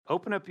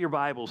Open up your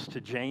Bibles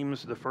to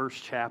James, the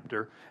first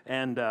chapter.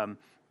 And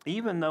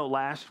even though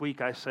last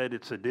week I said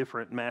it's a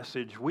different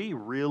message, we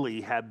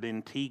really have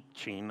been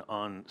teaching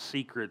on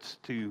secrets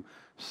to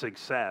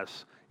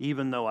success,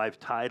 even though I've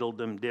titled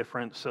them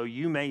different. So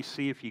you may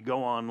see, if you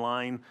go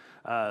online,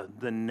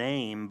 the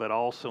name, but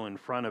also in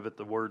front of it,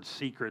 the word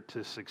secret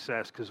to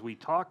success, because we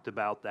talked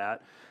about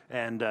that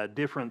and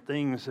different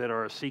things that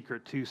are a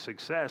secret to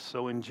success.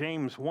 So in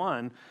James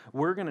 1,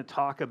 we're going to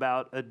talk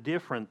about a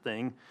different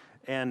thing.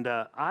 And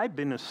I've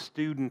been a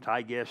student,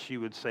 I guess you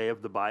would say,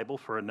 of the Bible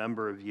for a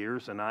number of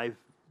years, and I've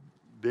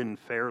been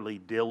fairly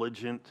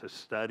diligent to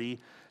study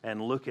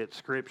and look at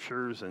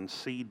scriptures and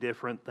see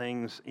different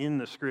things in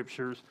the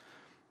scriptures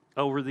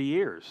over the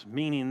years,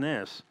 meaning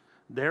this: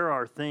 there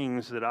are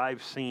things that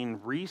I've seen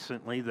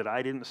recently that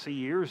I didn't see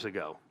years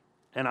ago,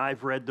 and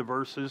I've read the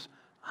verses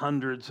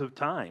hundreds of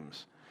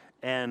times.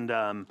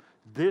 And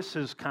this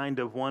is kind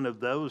of one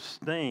of those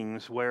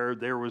things where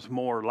there was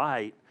more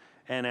light.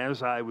 And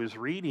as I was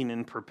reading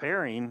and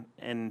preparing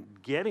and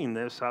getting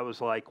this, I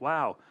was like,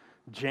 wow,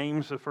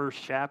 James, the first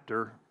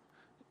chapter,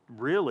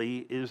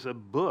 really is a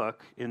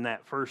book. In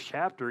that first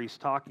chapter, he's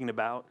talking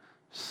about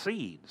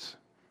seeds.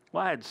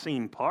 Well, I had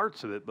seen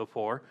parts of it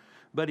before,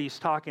 but he's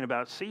talking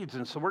about seeds.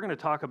 And so we're going to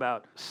talk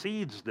about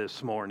seeds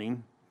this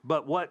morning,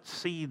 but what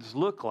seeds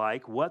look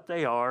like, what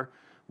they are,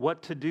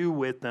 what to do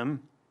with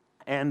them.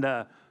 And,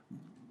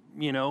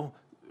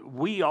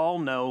 we all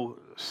know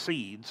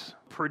seeds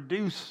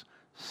produce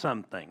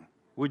something.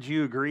 Would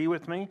you agree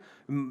with me?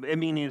 I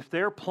mean, if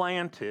they're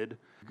planted,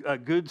 a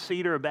good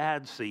seed or a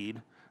bad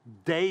seed,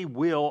 they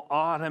will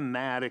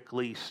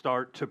automatically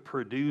start to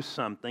produce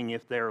something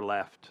if they're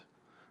left,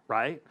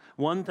 right?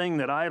 One thing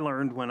that I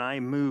learned when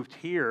I moved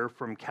here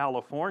from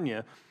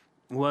California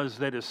was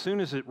that as soon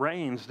as it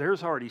rains,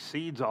 there's already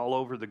seeds all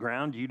over the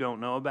ground you don't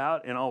know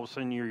about, and all of a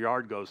sudden your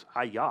yard goes,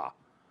 hi-yah.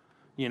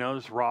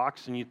 There's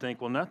rocks, and you think,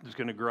 well, nothing's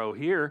going to grow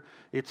here.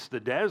 It's the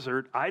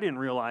desert. I didn't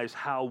realize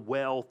how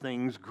well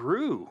things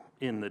grew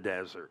in the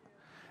desert.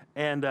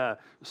 And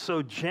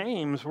so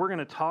James, we're going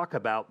to talk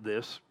about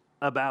this,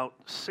 about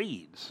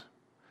seeds,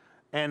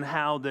 and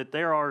how that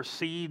there are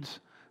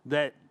seeds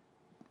that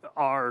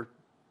are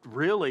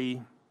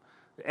really,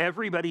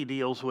 everybody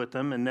deals with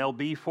them, and they'll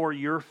be for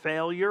your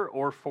failure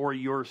or for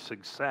your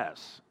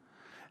success.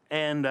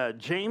 And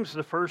James,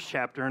 the first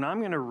chapter, and I'm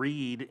going to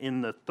read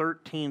in the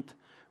 13th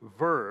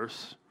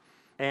verse,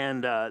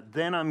 and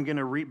then I'm going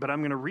to read, but I'm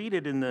going to read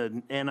it in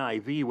the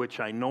NIV, which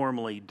I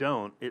normally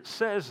don't. It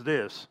says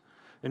this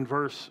in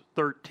verse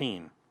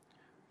 13.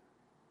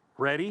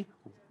 Ready?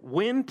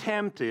 When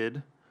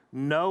tempted,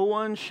 no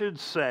one should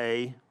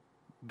say,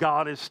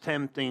 God is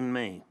tempting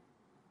me.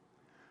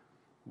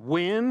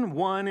 When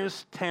one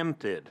is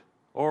tempted,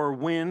 or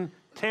when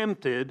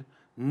tempted,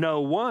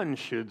 no one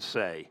should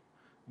say,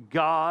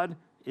 God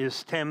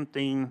is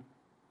tempting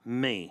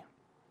me.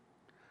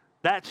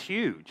 That's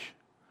huge.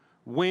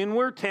 When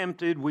we're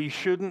tempted, we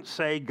shouldn't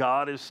say,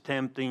 God is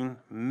tempting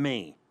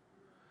me.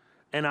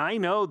 And I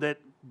know that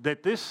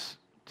this,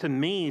 to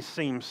me,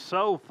 seems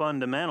so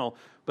fundamental,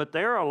 but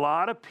there are a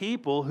lot of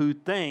people who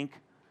think,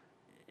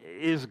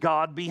 is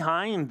God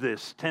behind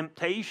this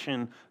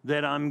temptation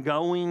that I'm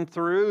going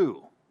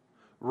through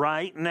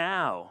right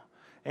now?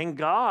 And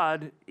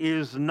God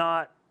is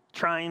not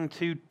trying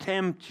to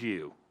tempt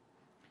you.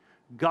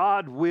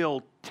 God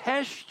will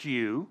test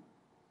you,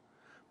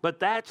 but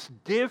that's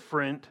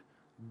different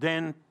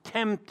than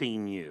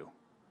tempting you.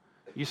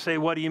 You say,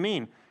 what do you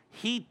mean?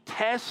 He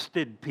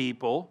tested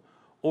people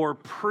or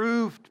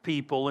proved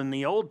people in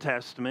the Old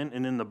Testament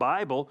and in the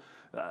Bible.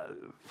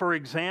 For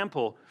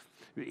example,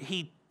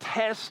 he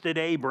tested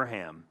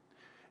Abraham,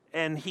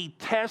 and he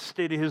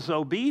tested his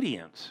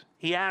obedience.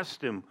 He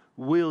asked him,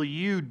 will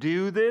you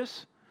do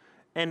this?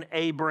 And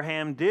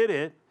Abraham did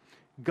it.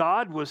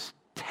 God was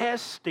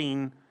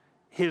testing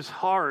his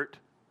heart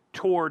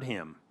toward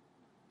him.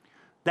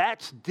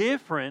 That's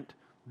different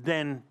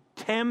than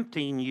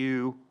tempting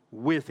you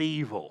with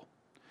evil,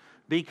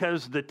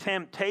 because the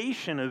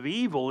temptation of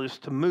evil is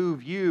to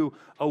move you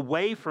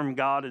away from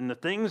God and the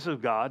things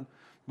of God.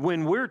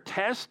 When we're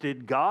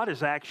tested, God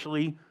is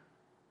actually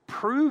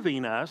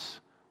proving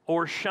us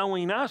or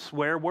showing us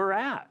where we're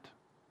at.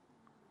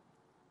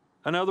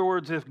 In other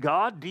words, if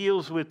God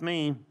deals with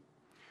me,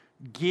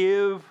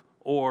 give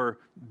or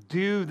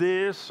do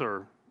this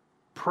or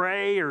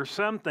pray or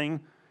something,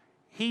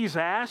 He's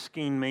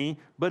asking me,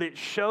 but it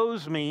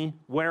shows me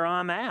where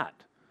I'm at.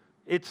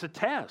 It's a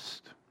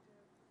test.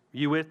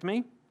 You with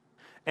me?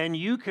 And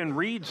you can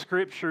read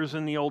scriptures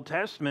in the Old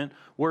Testament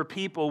where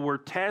people were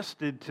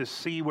tested to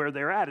see where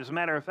they're at. As a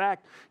matter of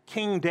fact,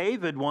 King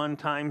David one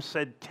time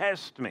said,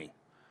 test me,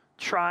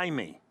 try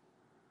me,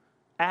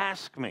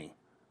 ask me,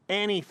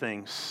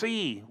 anything,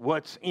 see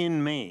what's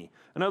in me.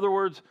 In other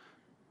words,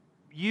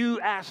 you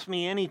ask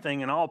me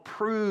anything and I'll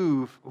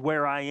prove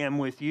where I am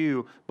with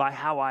you by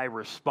how I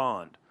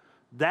respond.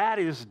 That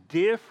is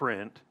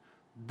different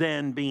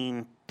than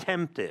being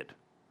tempted.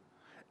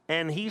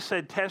 And he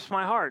said, test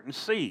my heart and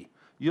see.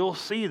 You'll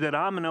see that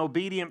I'm an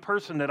obedient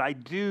person, that I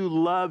do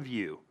love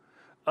you.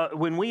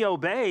 when we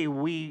obey,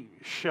 we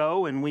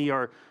show, and we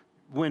are,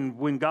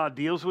 when God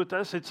deals with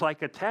us, it's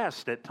like a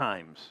test at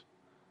times.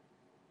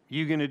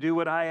 You going to do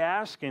what I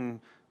ask? And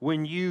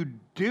when you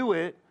do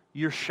it,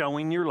 you're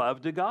showing your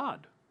love to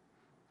God.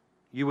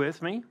 You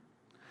with me?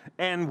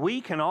 And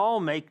we can all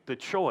make the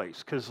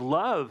choice, because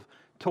love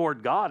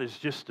toward God is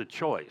just a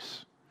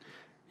choice.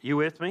 You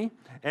with me?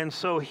 And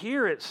so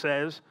here it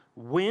says,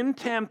 when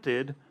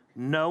tempted,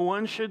 no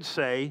one should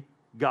say,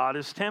 God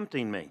is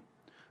tempting me.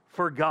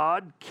 For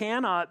God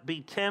cannot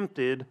be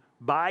tempted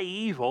by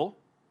evil.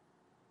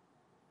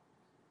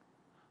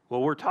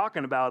 Well, we're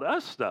talking about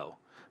us, though.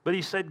 But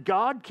he said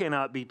God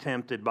cannot be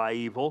tempted by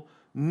evil,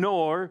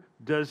 nor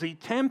does he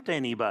tempt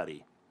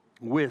anybody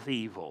with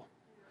evil.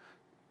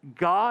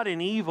 God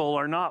and evil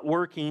are not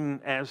working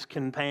as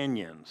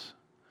companions.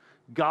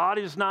 God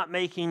is not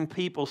making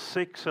people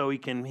sick so he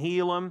can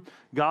heal them.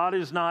 God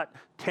is not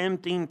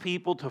tempting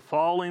people to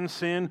fall in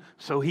sin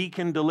so he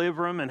can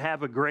deliver them and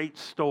have a great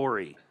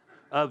story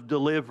of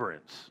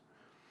deliverance.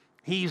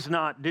 He's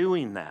not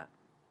doing that.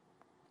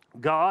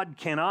 God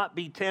cannot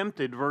be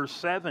tempted, verse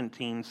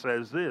 17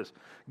 says this,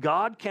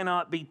 God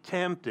cannot be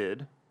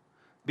tempted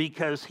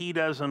because he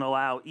doesn't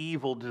allow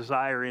evil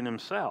desire in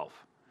himself.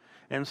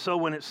 And so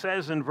when it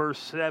says in verse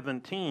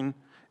 17,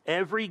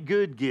 every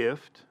good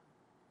gift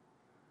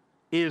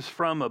is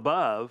from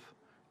above,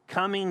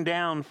 coming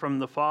down from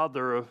the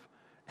Father of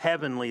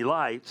heavenly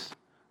lights,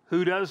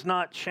 who does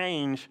not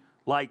change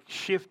like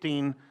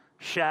shifting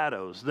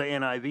shadows. The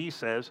NIV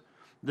says.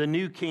 The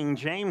New King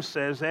James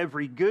says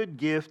every good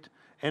gift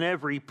and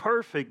every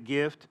perfect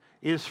gift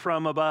is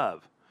from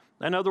above.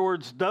 In other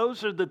words,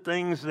 those are the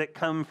things that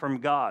come from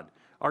God,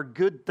 are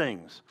good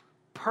things,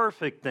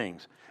 perfect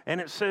things. And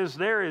it says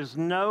there is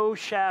no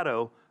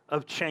shadow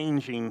of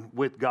changing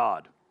with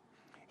God.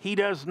 He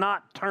does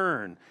not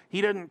turn.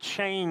 He doesn't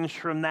change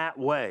from that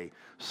way.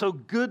 So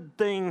good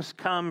things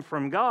come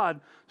from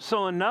God.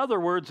 So in other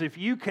words, if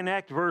you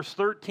connect verse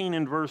 13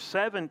 and verse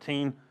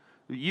 17,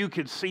 you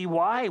could see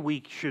why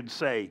we should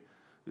say,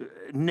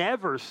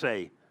 never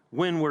say,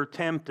 when we're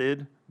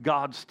tempted,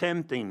 God's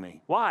tempting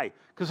me. Why?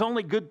 Because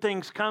only good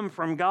things come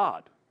from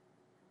God.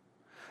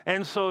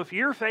 And so if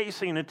you're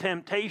facing a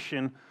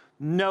temptation,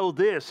 know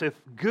this, if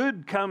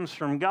good comes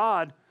from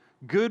God,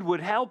 good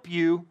would help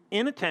you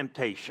in a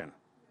temptation.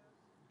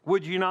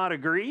 Would you not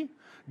agree?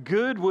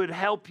 Good would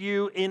help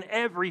you in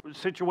every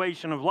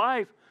situation of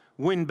life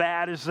when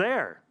bad is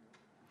there.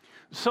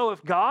 So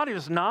if God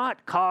is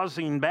not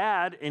causing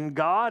bad and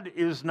God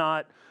is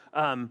not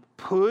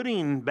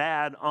putting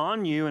bad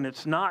on you and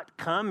it's not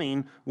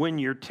coming when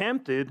you're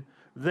tempted,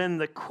 then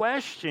the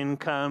question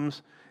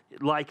comes,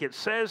 like it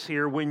says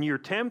here, when you're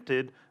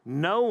tempted,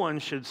 no one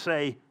should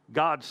say,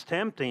 God's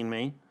tempting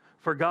me,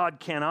 for God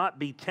cannot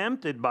be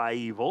tempted by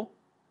evil.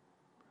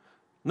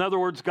 In other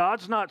words,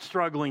 God's not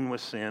struggling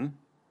with sin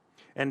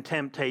and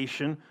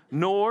temptation,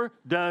 nor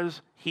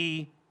does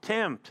he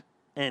tempt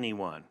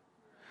anyone.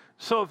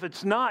 So if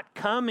it's not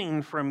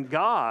coming from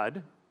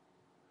God,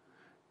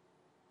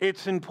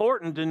 it's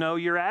important to know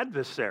your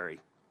adversary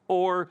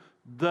or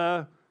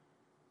the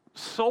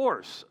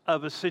source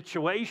of a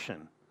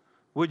situation.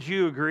 Would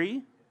you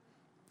agree?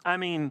 I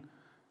mean,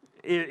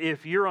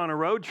 if you're on a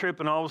road trip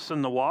and all of a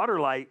sudden the water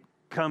light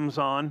comes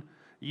on,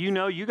 you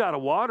know you got a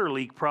water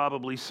leak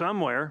probably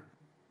somewhere,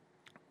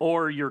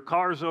 or your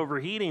car's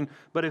overheating.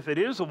 But if it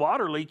is a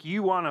water leak,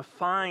 you want to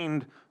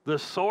find the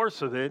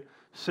source of it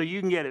so you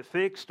can get it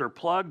fixed or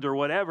plugged or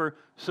whatever,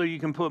 so you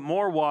can put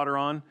more water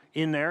on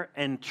in there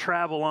and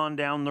travel on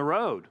down the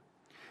road.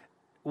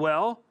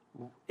 Well,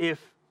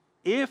 if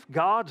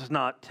God's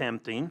not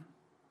tempting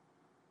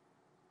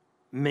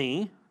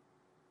me,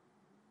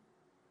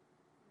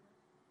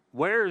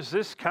 where is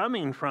this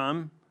coming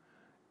from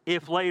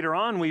if later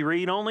on we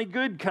read only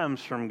good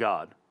comes from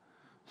God?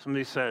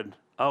 Somebody said,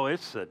 oh,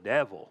 it's the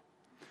devil.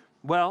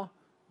 Well,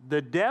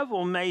 the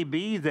devil may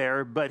be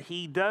there, but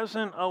he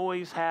doesn't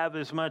always have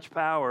as much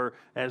power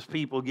as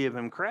people give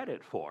him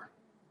credit for.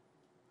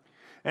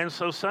 And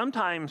so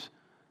sometimes,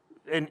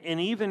 and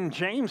even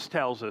James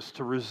tells us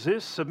to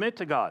resist, submit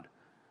to God.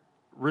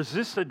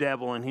 Resist the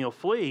devil and he'll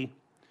flee.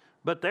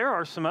 But there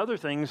are some other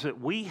things that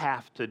we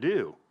have to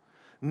do.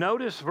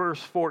 Notice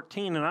verse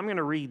 14, and I'm going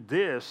to read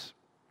this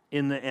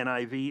in the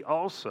NIV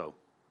also.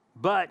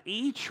 But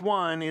each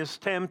one is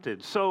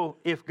tempted. So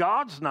if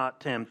God's not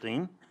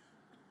tempting,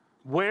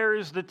 where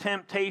is the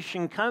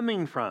temptation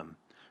coming from?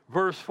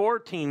 Verse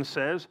 14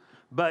 says,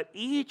 but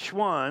each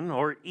one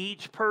or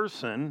each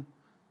person,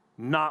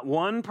 not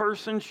one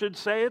person should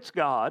say it's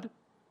God,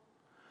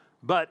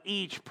 but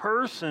each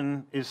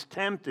person is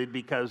tempted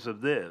because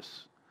of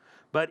this.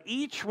 But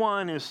each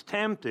one is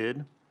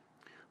tempted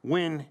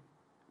when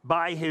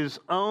by his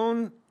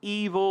own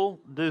evil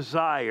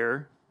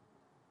desire.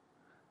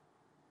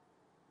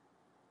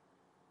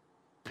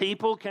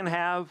 People can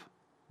have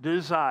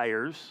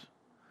desires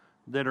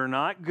that are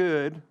not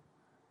good,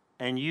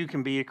 and you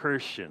can be a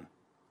Christian.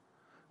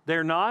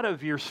 They're not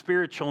of your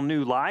spiritual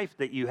new life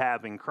that you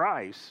have in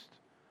Christ,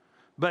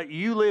 but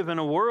you live in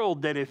a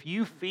world that if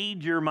you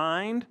feed your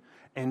mind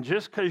And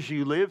just because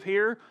you live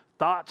here,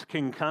 thoughts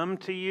can come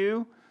to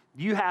you.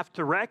 You have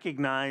to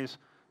recognize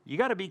you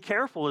got to be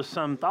careful of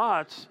some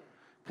thoughts,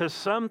 because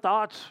some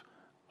thoughts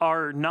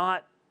are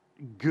not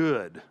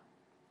good.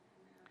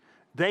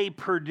 They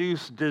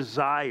produce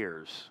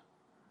desires.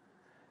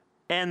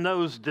 And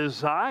those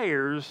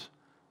desires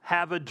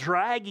have a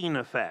dragging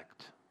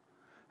effect,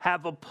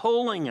 have a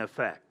pulling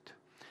effect.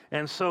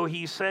 And so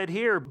he said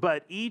here,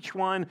 but each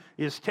one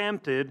is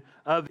tempted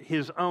of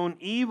his own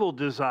evil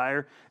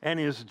desire and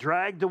is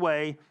dragged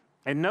away.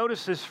 And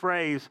notice this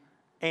phrase,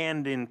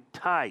 and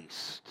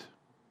enticed.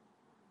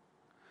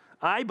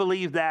 I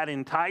believe that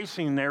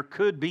enticing there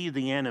could be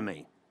the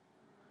enemy.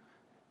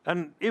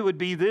 And it would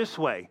be this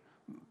way.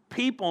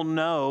 People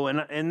know,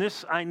 and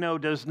this I know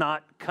does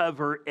not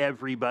cover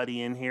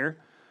everybody in here.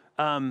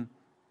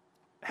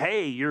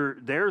 Hey,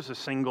 there's a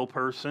single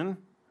person.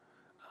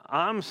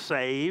 I'm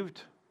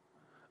saved.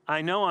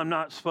 I know I'm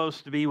not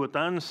supposed to be with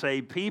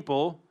unsaved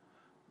people,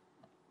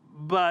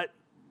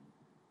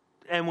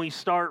 and we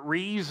start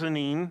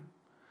reasoning,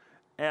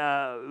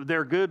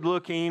 they're good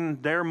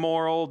looking, they're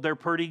moral, they're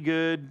pretty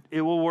good,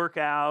 it will work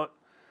out,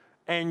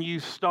 and you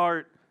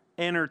start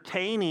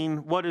entertaining.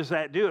 What does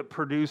that do? It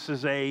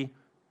produces a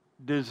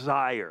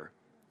desire.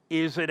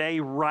 Is it a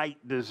right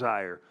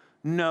desire?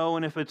 No,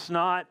 and if it's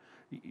not,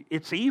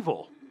 it's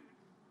evil.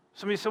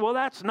 Somebody said, well,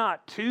 that's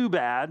not too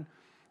bad.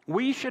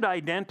 We should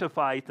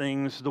identify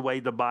things the way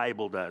the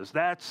Bible does.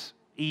 That's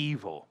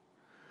evil.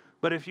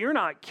 But if you're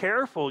not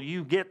careful,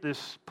 you get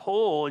this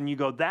pull and you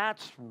go,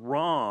 that's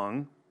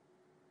wrong.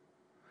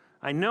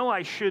 I know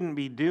I shouldn't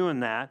be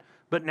doing that,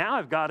 but now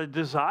I've got a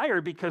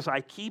desire because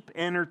I keep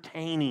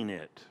entertaining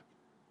it.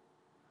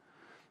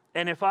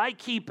 And if I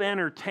keep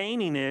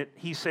entertaining it,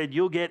 he said,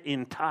 you'll get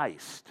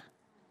enticed.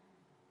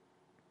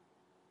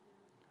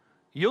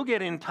 You'll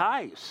get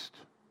enticed.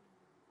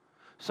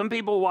 Some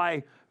people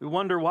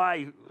wonder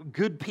why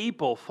good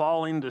people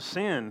fall into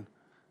sin.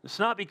 It's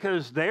not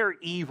because they're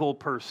evil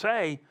per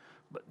se,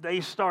 but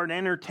they start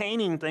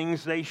entertaining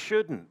things they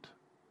shouldn't.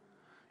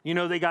 You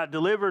know, they got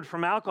delivered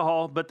from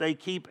alcohol, but they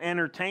keep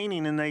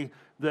entertaining, and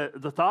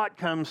the thought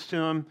comes to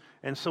them,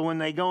 and so when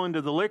they go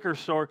into the liquor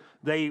store,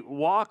 they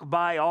walk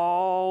by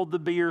all the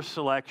beer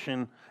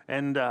selection,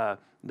 and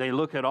they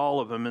look at all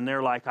of them, and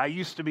they're like, I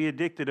used to be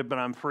addicted, but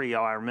I'm free.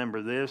 Oh, I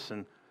remember this.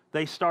 And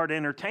they start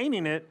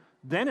entertaining it,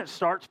 then it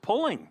starts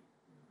pulling.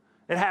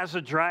 It has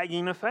a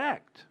dragging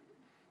effect.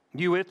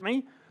 You with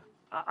me?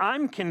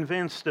 I'm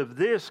convinced of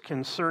this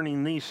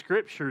concerning these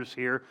scriptures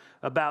here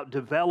about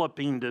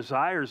developing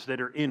desires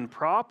that are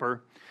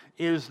improper,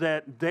 is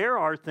that there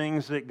are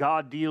things that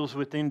God deals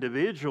with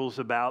individuals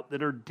about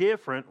that are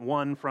different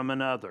one from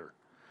another,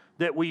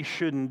 that we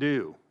shouldn't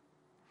do.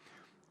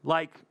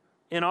 Like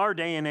in our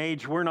day and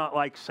age, we're not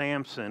like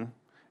Samson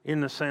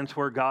in the sense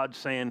where God's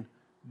saying,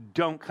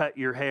 don't cut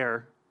your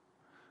hair.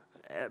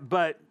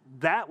 But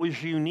that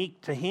was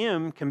unique to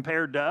him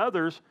compared to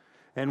others.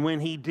 And when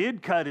he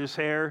did cut his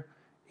hair,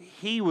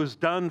 he was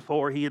done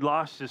for. He had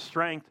lost his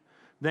strength.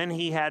 Then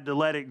he had to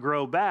let it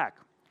grow back.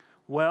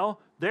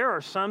 Well, there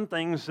are some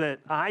things that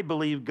I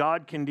believe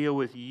God can deal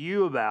with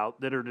you about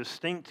that are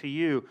distinct to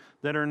you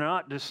that are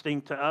not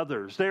distinct to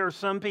others. There are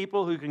some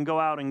people who can go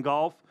out and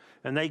golf,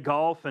 and they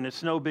golf, and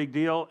it's no big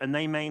deal, and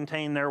they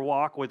maintain their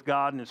walk with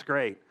God, and it's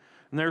great.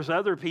 And there's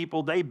other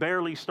people, they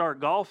barely start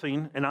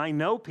golfing, and I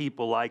know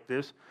people like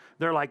this.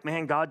 They're like,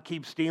 man, God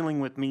keeps dealing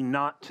with me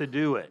not to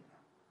do it,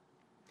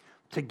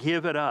 to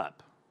give it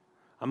up.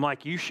 I'm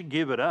like, you should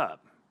give it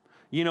up.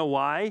 You know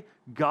why?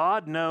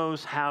 God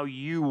knows how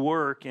you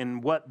work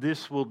and what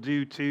this will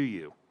do to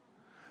you.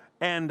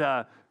 And,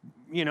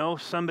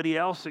 somebody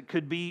else, it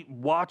could be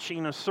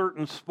watching a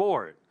certain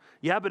sport.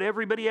 Yeah, but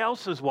everybody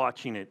else is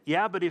watching it.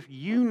 Yeah, but if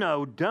you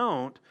know,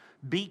 don't,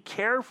 be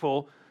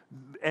careful.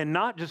 And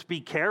not just be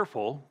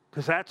careful,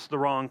 because that's the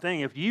wrong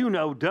thing. If you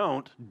know,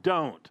 don't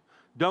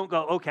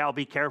go, okay, I'll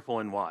be careful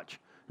and watch.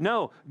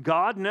 No,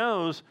 God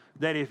knows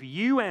that if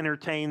you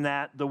entertain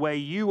that the way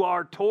you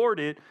are toward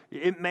it,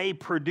 it may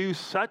produce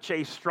such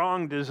a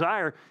strong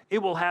desire, it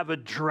will have a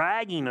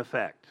dragging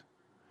effect.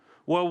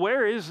 Well,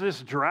 where is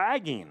this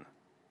dragging?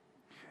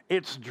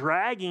 It's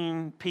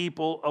dragging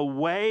people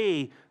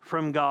away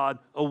from God,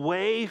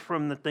 away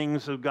from the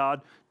things of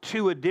God,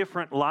 to a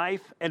different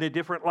life and a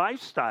different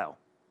lifestyle.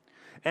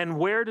 And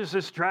where does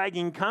this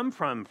dragging come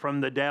from?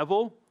 From the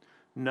devil?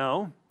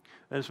 No.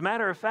 As a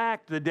matter of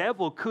fact, the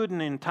devil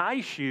couldn't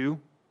entice you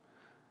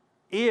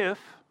if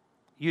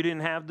you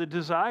didn't have the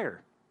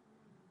desire.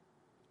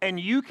 And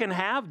you can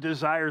have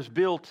desires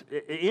built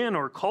in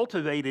or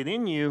cultivated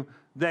in you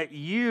that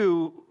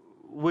you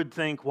would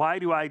think, why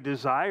do I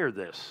desire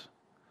this?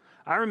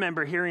 I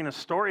remember hearing a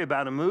story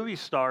about a movie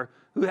star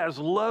who has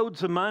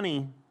loads of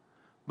money,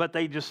 but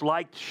they just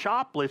liked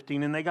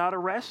shoplifting and they got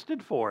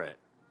arrested for it.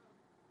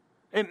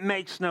 It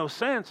makes no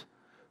sense,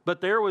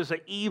 but there was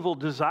an evil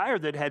desire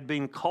that had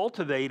been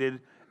cultivated,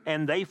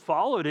 and they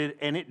followed it,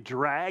 and it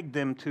dragged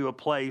them to a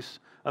place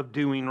of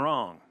doing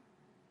wrong.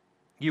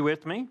 You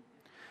with me?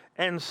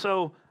 And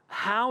so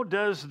how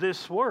does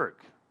this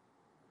work?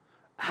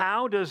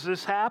 How does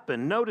this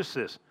happen? Notice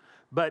this.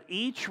 But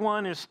each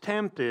one is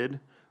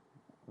tempted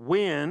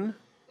when,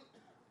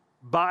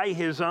 by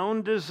his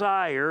own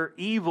desire,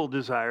 evil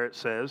desire, it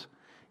says,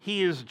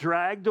 he is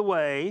dragged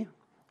away.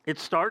 It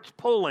starts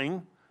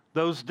pulling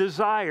those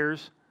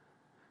desires.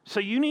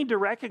 So you need to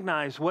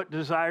recognize what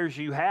desires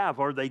you have.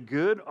 Are they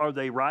good? Are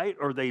they right?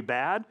 Are they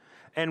bad?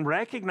 And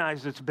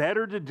recognize it's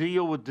better to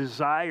deal with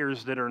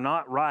desires that are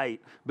not right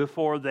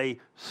before they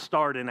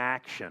start in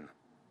action.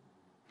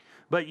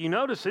 But you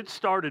notice it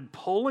started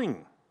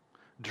pulling,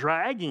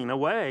 dragging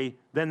away,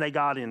 then they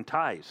got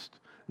enticed.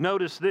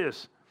 Notice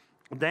this.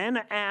 Then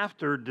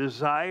after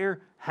desire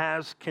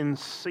has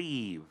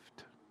conceived.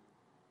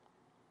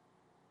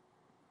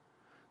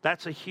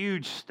 That's a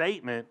huge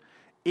statement.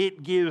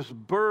 It gives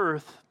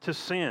birth to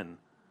sin.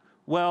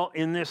 Well,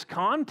 in this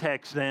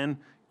context then,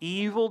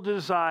 evil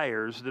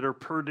desires that are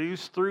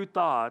produced through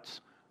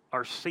thoughts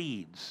are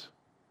seeds.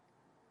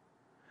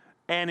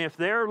 And if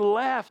they're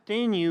left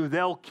in you,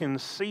 they'll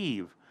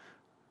conceive.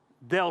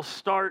 They'll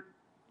start,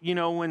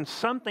 when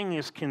something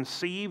is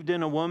conceived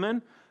in a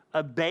woman,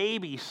 a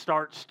baby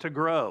starts to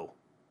grow.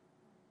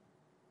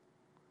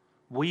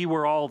 We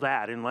were all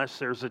that. Unless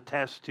there's a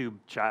test tube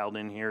child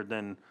in here,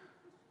 then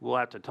we'll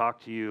have to talk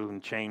to you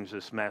and change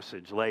this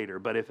message later.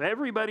 But if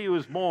everybody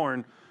was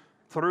born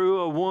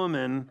through a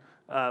woman,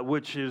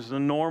 which is the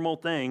normal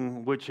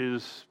thing, which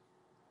is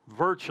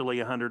virtually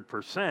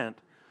 100%,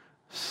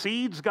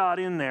 seeds got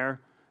in there,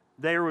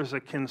 there was a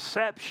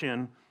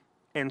conception,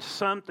 and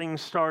something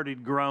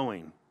started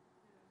growing.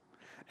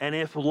 And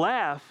if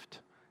left,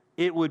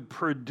 it would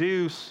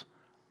produce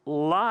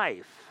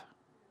life.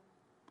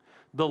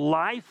 The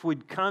life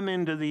would come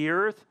into the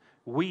earth,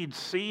 we'd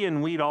see,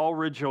 and we'd all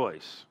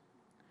rejoice.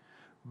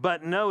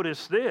 But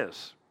notice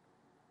this.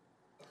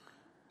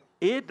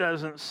 It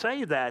doesn't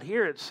say that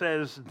here. It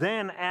says,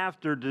 then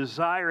after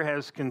desire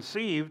has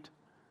conceived,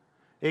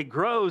 it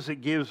grows,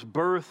 it gives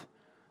birth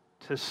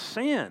to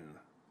sin.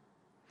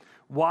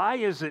 Why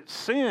is it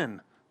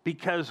sin?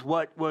 Because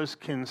what was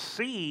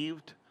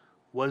conceived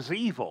was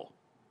evil,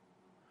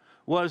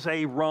 was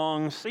a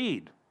wrong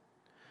seed.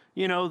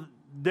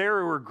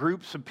 There were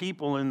groups of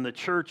people in the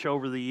church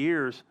over the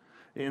years,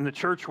 in the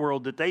church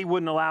world, that they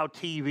wouldn't allow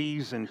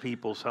TVs in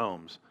people's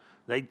homes.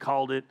 They'd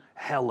called it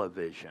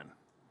television.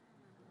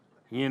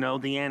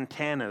 The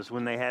antennas,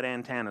 when they had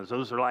antennas,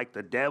 those are like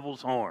the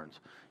devil's horns.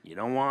 You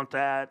don't want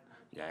that.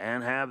 You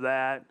can't have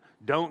that.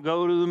 Don't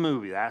go to the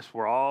movie. That's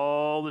where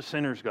all the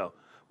sinners go.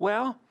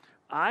 Well,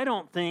 I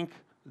don't think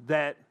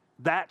that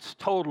that's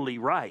totally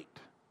right.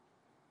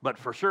 But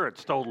for sure,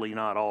 it's totally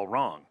not all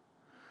wrong.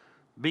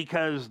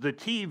 Because the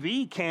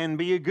TV can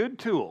be a good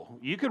tool.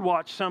 You could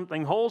watch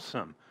something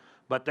wholesome.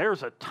 But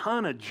there's a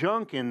ton of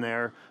junk in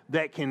there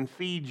that can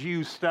feed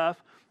you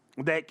stuff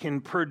that can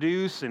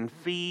produce and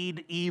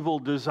feed evil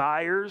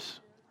desires.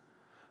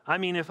 I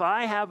mean, if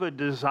I have a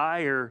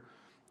desire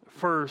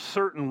for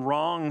certain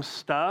wrong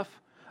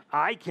stuff,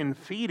 I can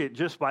feed it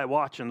just by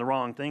watching the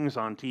wrong things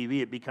on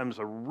TV. It becomes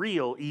a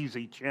real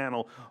easy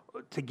channel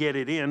to get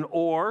it in.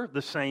 Or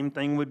the same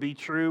thing would be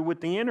true with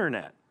the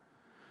internet,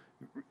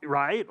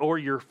 right? Or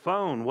your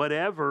phone,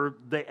 whatever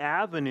the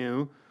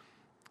avenue.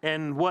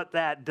 And what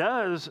that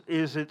does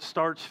is it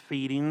starts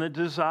feeding the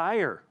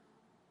desire.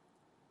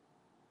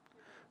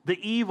 The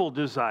evil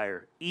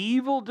desire.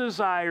 Evil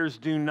desires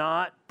do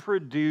not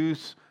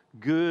produce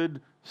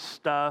good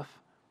stuff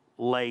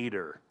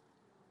later.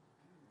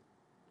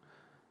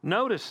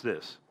 Notice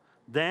this.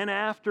 Then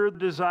after the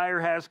desire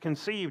has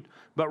conceived,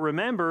 but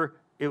remember,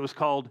 it was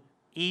called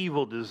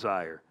evil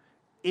desire.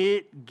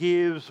 It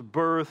gives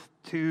birth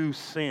to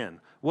sin.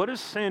 What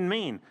does sin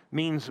mean? It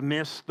means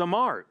miss the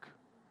mark.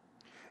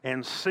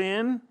 And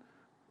sin,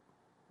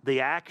 the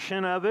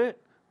action of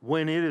it,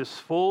 when it is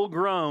full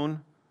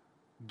grown,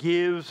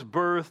 gives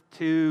birth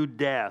to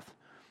death.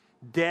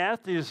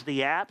 Death is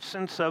the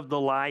absence of the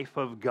life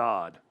of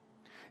God.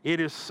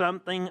 It is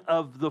something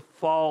of the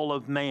fall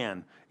of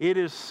man. It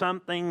is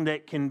something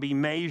that can be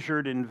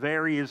measured in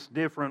various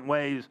different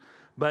ways,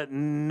 but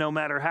no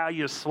matter how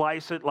you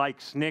slice it,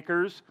 like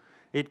Snickers,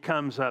 it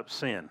comes up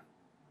sin.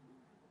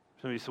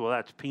 Somebody said, well,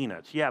 that's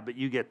peanuts. Yeah, but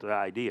you get the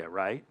idea,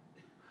 right?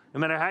 No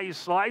matter how you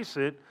slice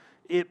it,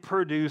 it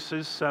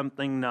produces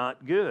something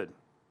not good.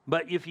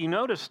 But if you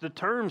notice the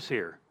terms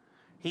here,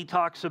 he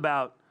talks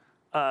about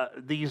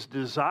these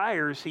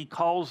desires. He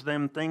calls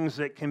them things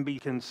that can be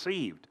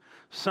conceived,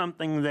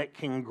 something that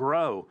can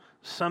grow,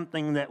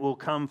 something that will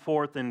come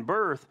forth in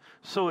birth.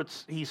 So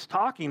he's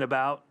talking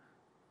about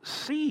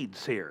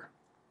seeds here.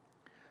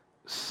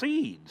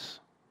 Seeds.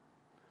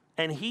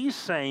 And he's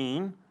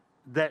saying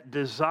that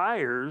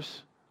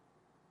desires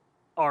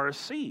are a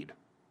seed.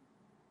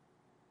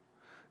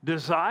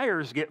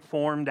 Desires get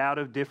formed out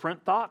of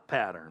different thought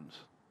patterns.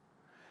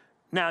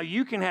 Now,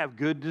 you can have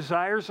good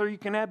desires or you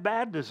can have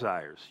bad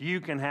desires. You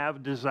can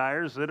have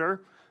desires that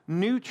are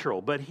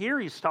neutral, but here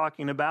he's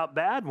talking about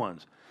bad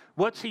ones.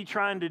 What's he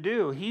trying to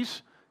do?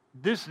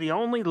 This is the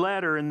only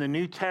letter in the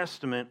New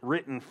Testament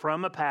written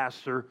from a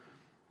pastor,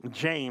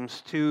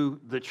 James, to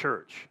the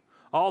church.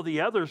 All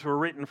the others were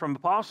written from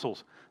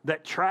apostles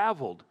that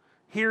traveled.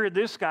 Here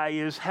this guy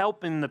is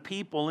helping the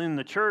people in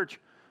the church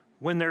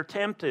when they're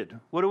tempted.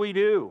 What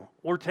do?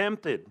 We're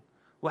tempted.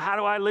 Well, how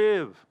do I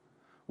live?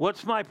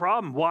 What's my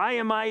problem? Why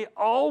am I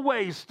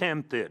always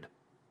tempted?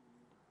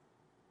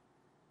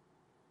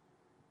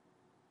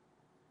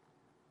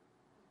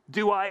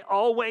 Do I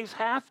always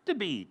have to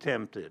be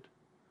tempted?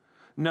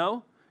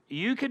 No,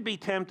 you could be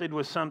tempted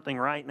with something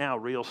right now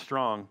real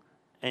strong,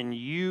 and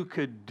you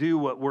could do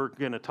what we're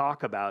going to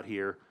talk about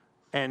here,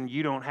 and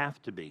you don't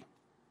have to be.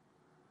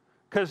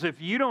 Because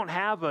if you don't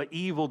have an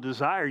evil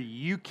desire,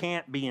 you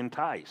can't be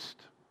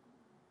enticed.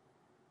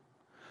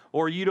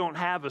 Or you don't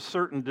have a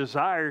certain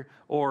desire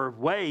or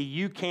way,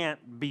 you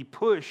can't be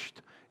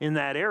pushed in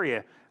that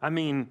area. I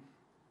mean,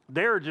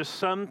 there are just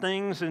some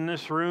things in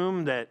this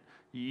room that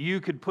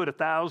you could put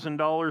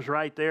 $1,000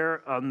 right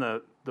there on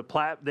the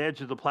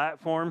edge of the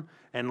platform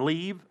and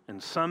leave,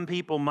 and some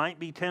people might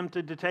be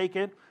tempted to take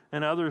it,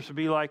 and others would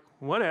be like,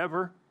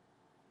 whatever.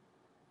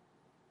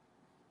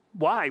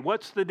 Why?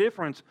 What's the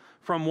difference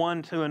from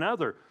one to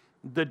another?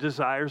 The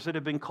desires that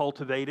have been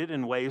cultivated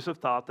and ways of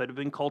thought that have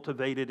been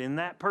cultivated in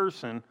that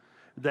person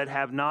that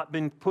have not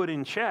been put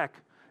in check,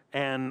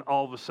 and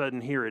all of a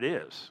sudden here it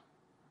is.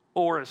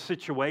 Or a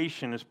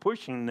situation is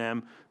pushing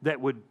them that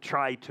would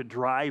try to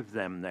drive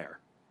them there.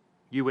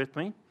 You with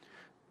me?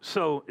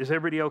 So is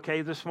everybody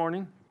okay this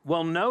morning?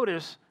 Well,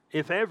 notice,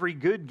 if every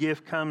good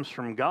gift comes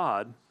from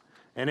God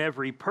and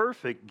every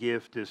perfect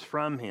gift is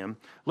from him.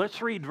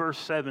 Let's read verse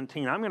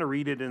 17. I'm going to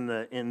read it in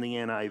the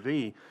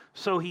NIV.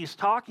 So he's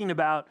talking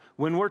about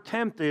when we're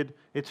tempted,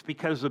 it's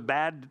because of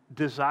bad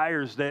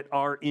desires that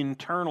are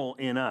internal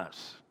in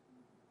us.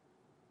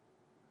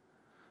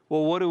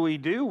 Well, what do we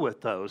do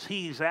with those?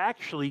 He's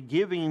actually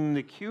giving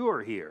the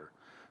cure here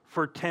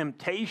for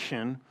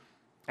temptation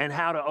and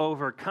how to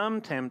overcome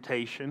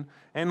temptation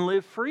and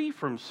live free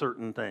from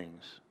certain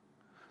things.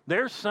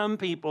 There's some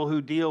people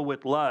who deal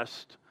with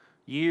lust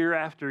year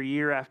after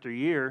year after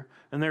year,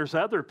 and there's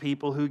other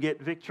people who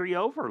get victory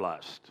over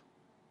lust.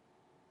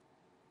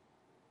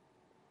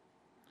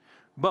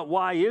 But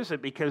why is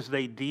it? Because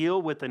they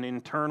deal with an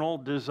internal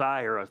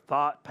desire, a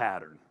thought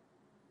pattern.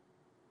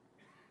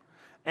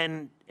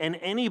 And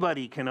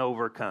anybody can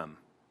overcome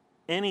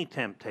any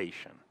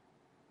temptation.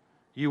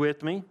 You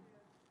with me?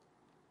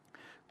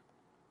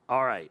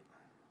 All right.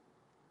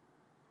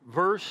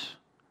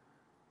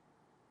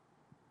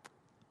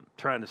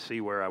 Trying to see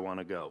where I want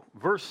to go.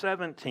 Verse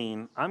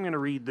 17, I'm going to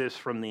read this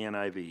from the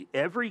NIV.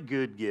 Every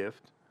good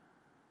gift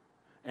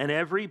and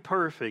every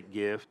perfect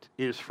gift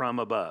is from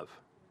above,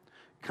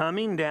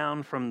 coming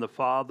down from the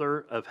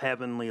Father of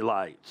heavenly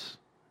lights,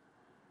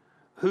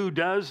 who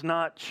does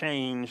not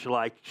change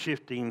like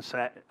shifting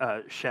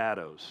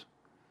shadows.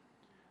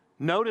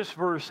 Notice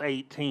verse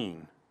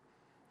 18.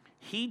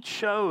 He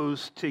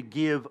chose to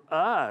give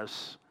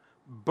us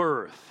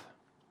birth.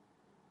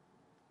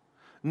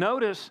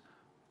 Notice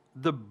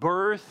the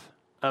birth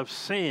of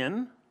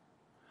sin,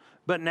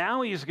 but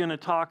now he's going to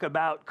talk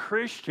about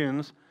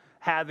Christians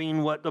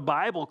having what the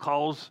Bible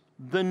calls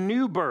the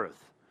new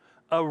birth,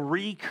 a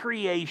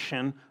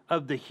recreation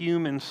of the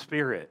human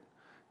spirit,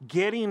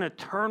 getting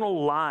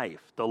eternal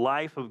life, the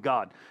life of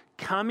God,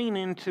 coming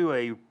into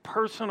a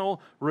personal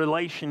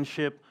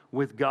relationship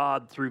with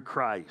God through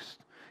Christ.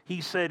 He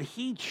said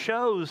he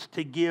chose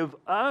to give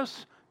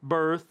us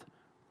birth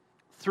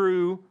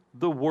through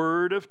the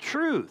word of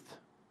truth,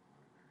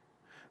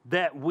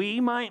 that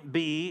we might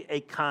be a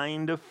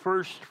kind of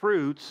first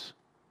fruits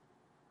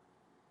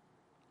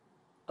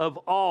of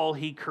all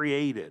he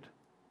created.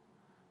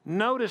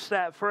 Notice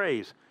that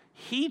phrase.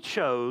 He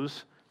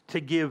chose to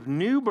give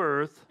new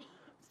birth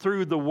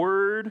through the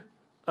word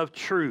of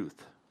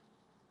truth.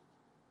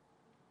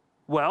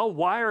 Well,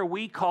 why are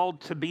we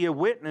called to be a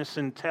witness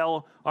and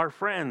tell our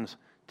friends,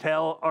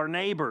 tell our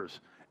neighbors,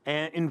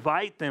 and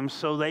invite them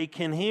so they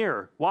can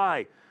hear?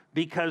 Why?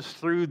 Because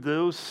through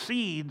those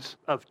seeds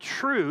of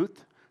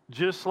truth,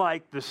 just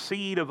like the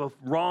seed of a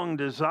wrong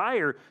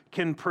desire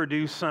can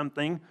produce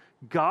something,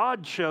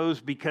 God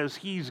chose, because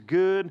he's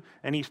good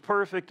and he's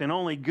perfect and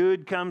only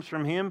good comes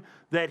from him,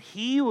 that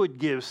he would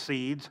give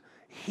seeds,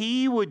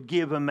 he would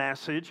give a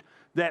message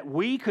that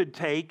we could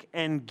take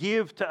and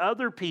give to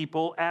other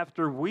people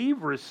after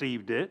we've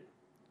received it,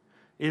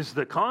 is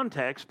the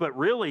context, but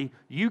really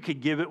you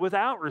could give it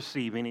without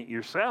receiving it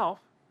yourself.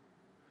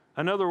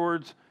 In other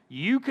words,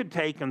 you could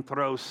take and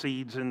throw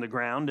seeds in the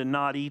ground and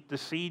not eat the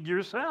seed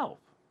yourself.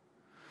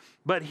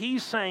 But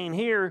he's saying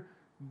here,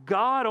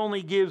 God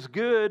only gives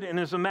good, and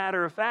as a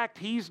matter of fact,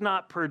 he's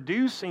not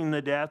producing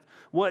the death.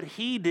 What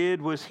he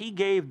did was he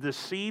gave the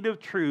seed of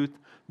truth,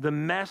 the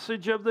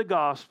message of the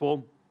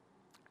gospel,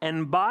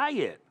 and by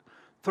it,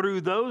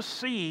 through those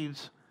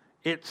seeds,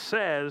 it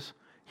says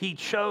he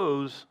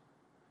chose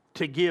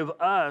to give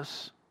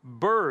us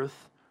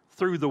birth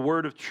through the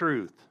word of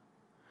truth.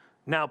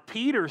 Now,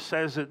 Peter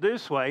says it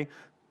this way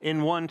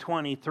in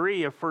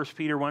 1:23 of 1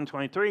 Peter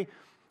 1:23.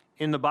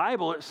 In the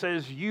Bible, it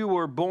says, you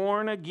were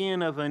born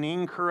again of an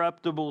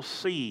incorruptible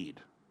seed.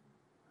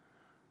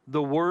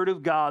 the Word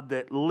of God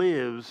that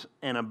lives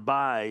and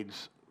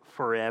abides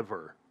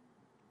forever.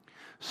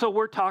 So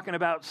we're talking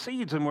about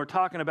seeds and we're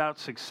talking about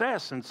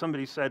success. And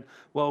somebody said,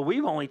 well,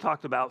 we've only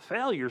talked about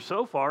failure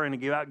so far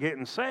and about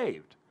getting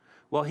saved.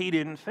 Well, he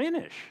didn't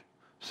finish.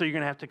 So you're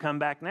going to have to come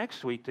back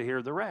next week to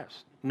hear the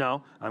rest.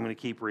 No, I'm going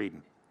to keep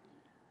reading.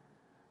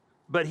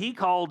 But he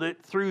called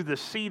it, through the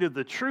seed of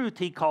the truth,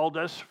 he called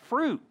us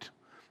fruit.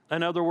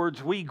 In other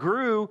words, we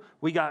grew,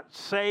 we got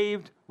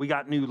saved, we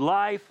got new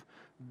life.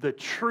 The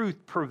truth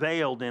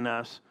prevailed in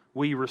us.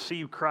 We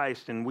received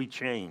Christ and we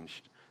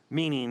changed,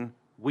 meaning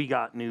we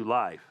got new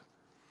life.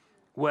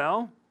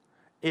 Well,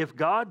 if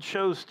God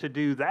chose to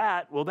do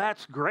that, well,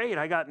 that's great.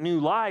 I got new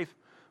life.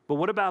 But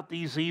what about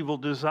these evil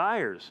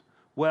desires?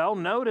 Well,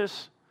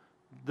 notice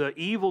the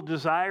evil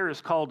desire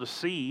is called a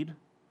seed,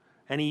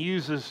 and he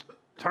uses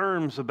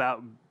terms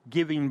about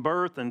giving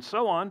birth and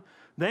so on.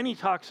 Then he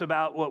talks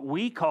about what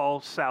we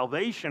call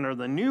salvation or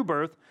the new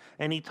birth,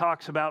 and he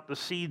talks about the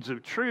seeds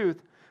of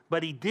truth,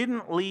 but he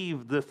didn't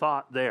leave the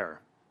thought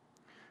there.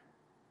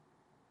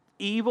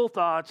 Evil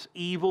thoughts,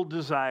 evil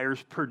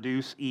desires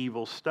produce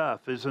evil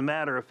stuff. As a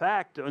matter of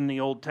fact, in the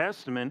Old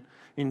Testament,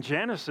 in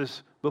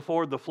Genesis,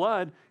 before the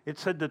flood, it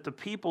said that the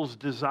people's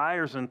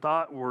desires and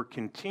thought were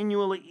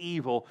continually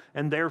evil,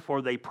 and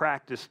therefore they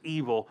practiced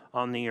evil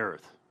on the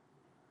earth.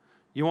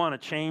 You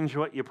want to change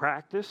what you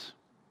practice?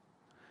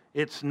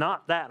 It's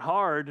not that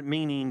hard,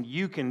 meaning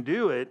you can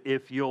do it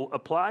if you'll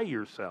apply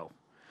yourself.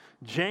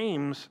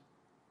 James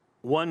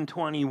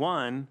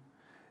 1:21,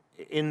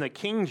 in the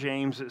King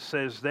James, it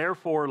says,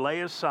 therefore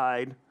lay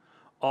aside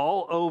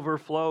all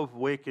overflow of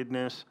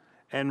wickedness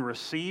and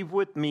receive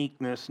with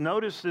meekness.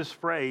 Notice this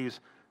phrase,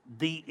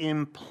 the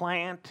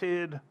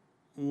implanted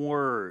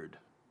word.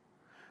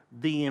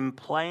 The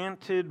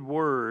implanted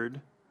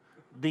word.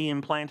 The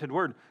implanted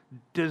word.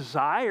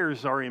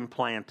 Desires are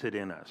implanted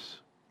in us.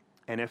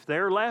 And if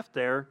they're left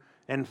there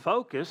and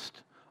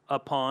focused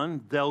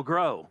upon, they'll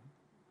grow.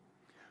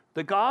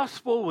 The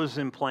gospel was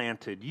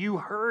implanted. You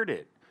heard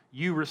it.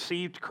 You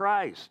received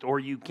Christ, or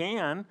you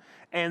can,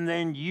 and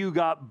then you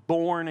got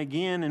born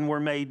again and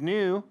were made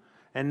new,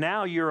 and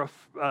now you're,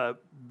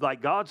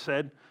 like God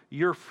said,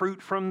 you're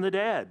fruit from the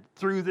dead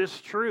through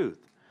this truth.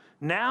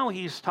 Now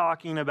he's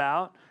talking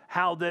about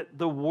how that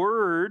the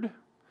word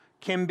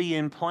can be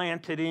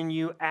implanted in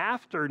you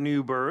after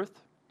new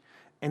birth,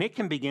 and it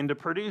can begin to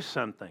produce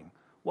something.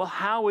 Well,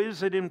 how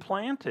is it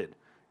implanted?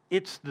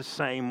 It's the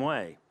same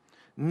way.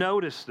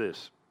 Notice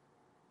this.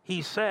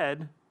 He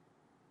said,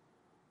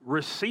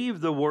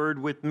 receive the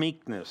word with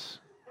meekness.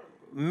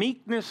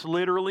 Meekness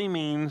literally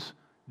means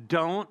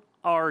don't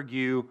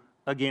argue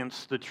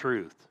against the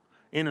truth.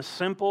 In a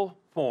simple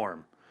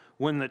form,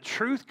 when the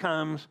truth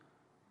comes,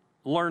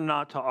 learn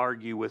not to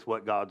argue with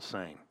what God's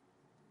saying.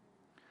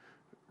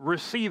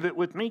 Receive it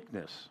with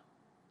meekness.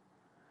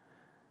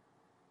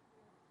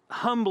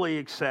 Humbly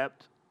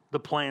accept the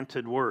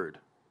planted word,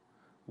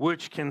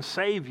 which can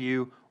save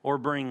you or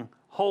bring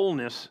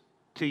wholeness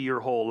to your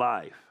whole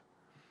life.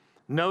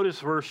 Notice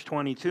verse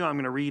 22. I'm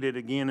going to read it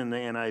again in the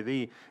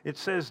NIV. It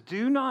says,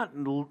 do not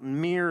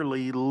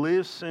merely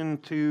listen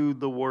to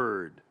the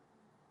word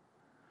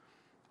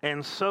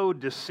and so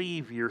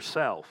deceive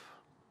yourself.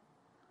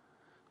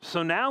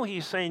 So now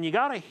he's saying you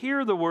got to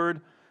hear the word,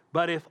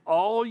 but if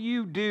all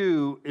you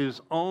do is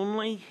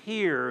only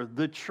hear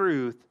the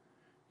truth,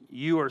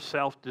 you are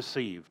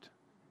self-deceived.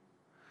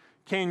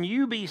 Can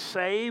you be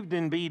saved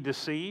and be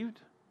deceived?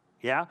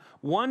 Yeah.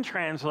 One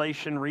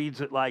translation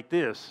reads it like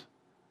this.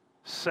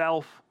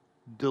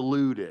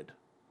 Self-deluded.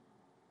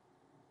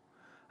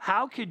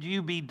 How could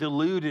you be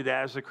deluded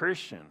as a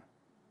Christian?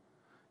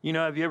 You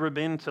know, have you ever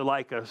been to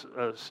like a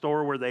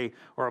store where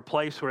or a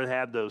place where they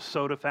have those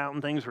soda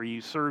fountain things where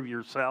you serve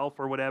yourself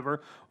or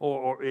whatever,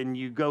 and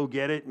you go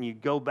get it and you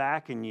go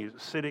back and you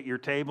sit at your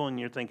table and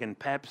you're thinking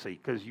Pepsi,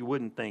 because you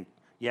wouldn't think,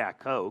 yeah,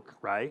 Coke,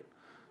 right?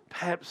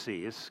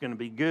 Pepsi, it's going to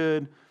be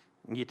good.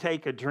 And you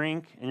take a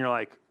drink and you're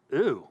like,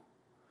 ooh,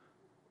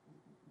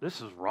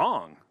 this is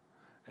wrong.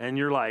 And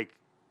you're like,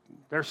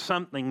 there's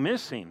something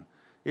missing.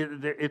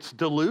 It's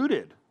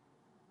diluted.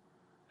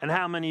 And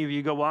how many of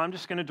you go, well, I'm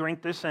just going to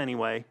drink this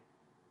anyway?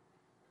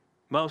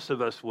 Most of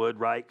us would,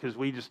 right? Because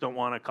we just don't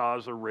want to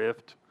cause a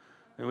rift.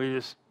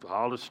 And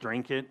I'll just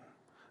drink it.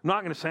 I'm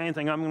not going to say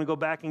anything. I'm going to go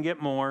back and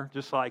get more,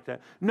 just like that.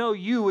 No,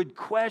 you would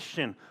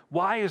question,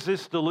 why is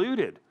this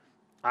diluted?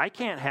 I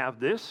can't have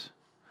this.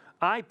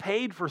 I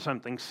paid for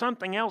something.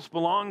 Something else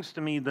belongs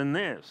to me than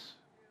this.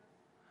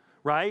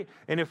 Right?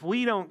 And if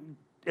we don't,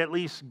 at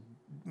least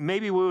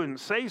maybe we wouldn't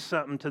say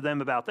something to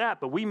them about that,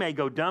 but we may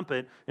go dump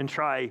it and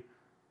try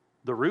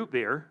the root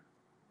beer,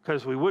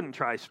 because we wouldn't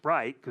try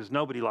Sprite, because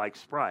nobody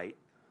likes Sprite,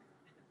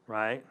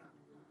 right?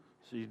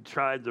 So you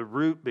tried the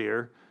root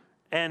beer,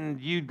 and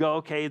you'd go,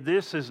 okay,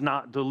 this is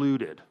not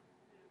diluted.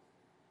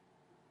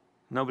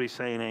 Nobody's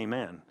saying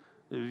amen.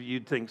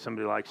 You'd think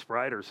somebody likes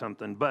Sprite or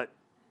something, but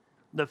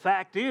the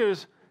fact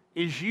is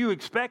you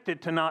expect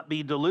it to not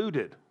be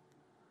diluted.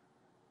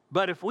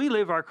 But if we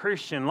live our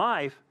Christian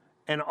life,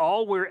 and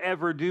all we're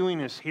ever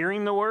doing is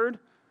hearing the word,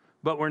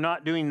 but we're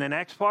not doing the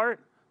next part,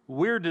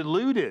 we're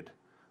deluded.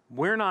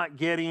 We're not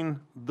getting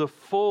the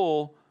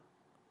full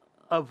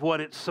of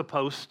what it's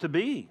supposed to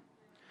be.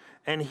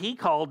 And he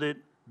called it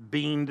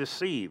being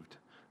deceived.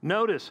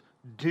 Notice,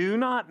 do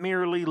not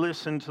merely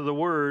listen to the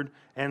word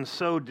and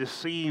so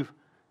deceive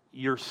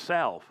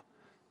yourself.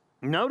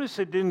 Notice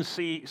it didn't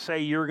say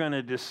you're going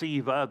to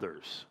deceive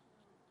others.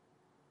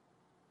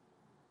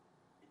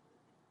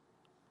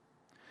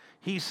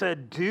 He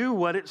said, do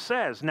what it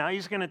says. Now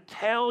he's going to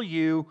tell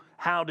you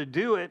how to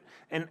do it,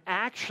 and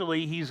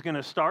actually he's going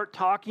to start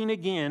talking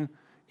again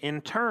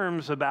in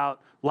terms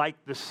about like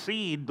the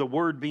seed, the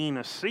word being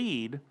a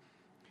seed,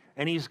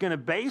 and he's going to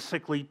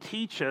basically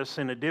teach us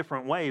in a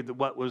different way than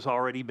what was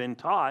already been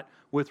taught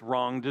with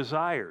wrong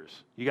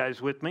desires. You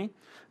guys with me?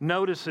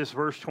 Notice this,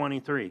 verse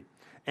 23.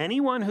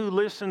 Anyone who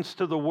listens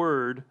to the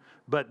word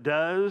but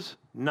does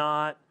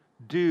not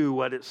do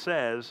what it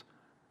says,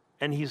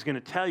 and he's going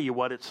to tell you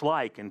what it's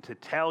like and to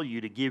tell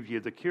you to give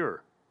you the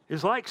cure,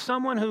 is like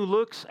someone who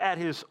looks at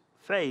his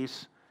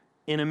face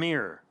in a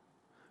mirror.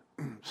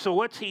 So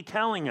what's he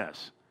telling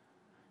us?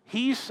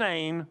 He's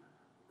saying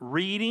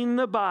reading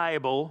the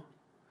Bible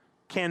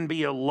can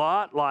be a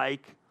lot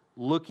like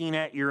looking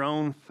at your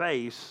own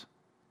face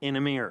in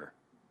a mirror.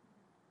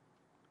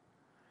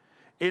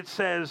 It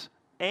says,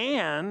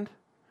 and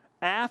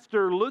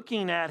after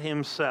looking at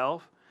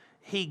himself,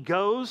 he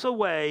goes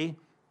away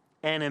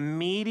and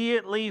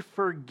immediately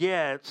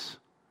forgets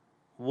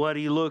what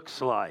he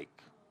looks like.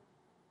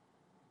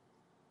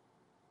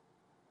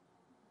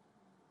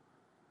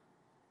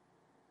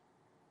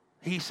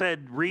 He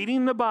said,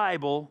 reading the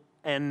Bible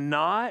and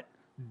not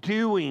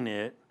doing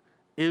it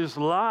is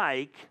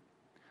like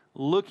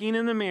looking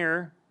in the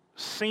mirror,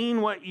 seeing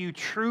what you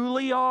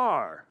truly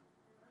are.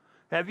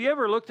 Have you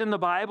ever looked in the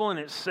Bible and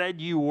it said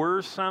you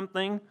were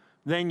something,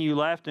 then you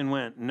left and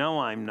went, no,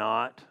 I'm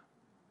not.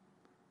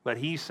 But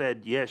he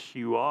said, yes,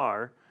 you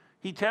are.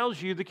 He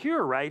tells you the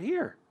cure right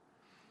here.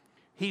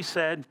 He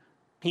said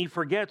he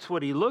forgets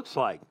what he looks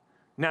like.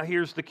 Now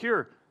here's the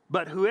cure.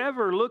 But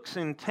whoever looks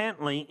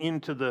intently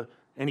into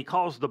and he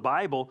calls the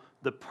Bible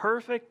the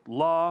perfect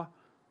law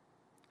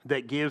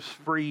that gives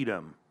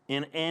freedom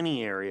in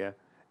any area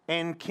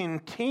and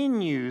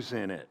continues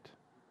in it.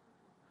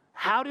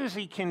 How does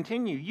he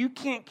continue? You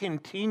can't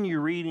continue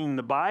reading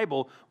the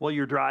Bible while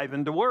you're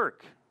driving to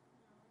work.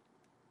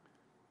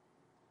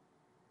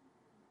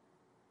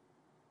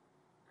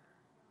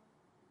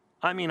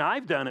 I mean,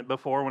 I've done it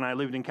before when I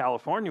lived in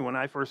California. When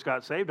I first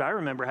got saved, I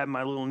remember having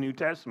my little New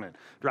Testament,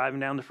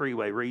 driving down the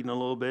freeway, reading a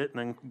little bit, and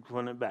then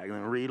putting it back, and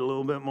then read a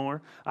little bit more.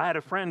 I had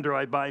a friend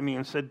drive by me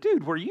and said,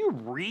 dude, were you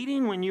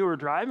reading when you were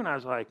driving? I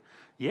was like,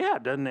 yeah,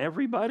 doesn't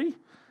everybody?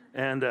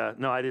 And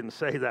no, I didn't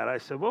say that. I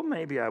said, well,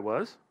 maybe I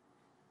was.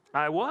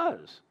 I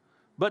was.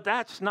 But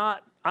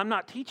I'm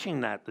not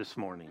teaching that this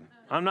morning.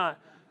 I'm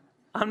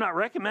not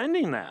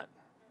recommending that.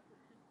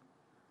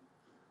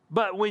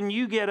 But when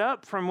you get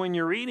up from when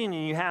you're reading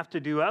and you have to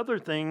do other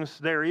things,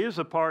 there is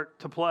a part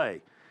to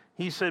play.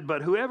 He said,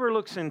 but whoever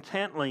looks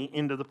intently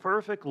into the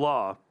perfect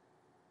law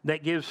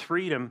that gives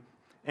freedom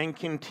and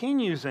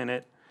continues in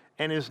it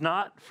and is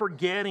not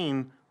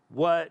forgetting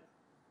what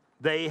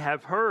they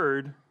have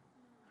heard,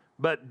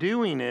 but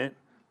doing it,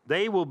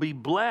 they will be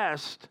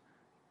blessed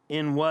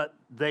in what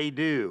they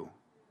do.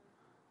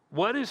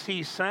 What is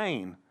he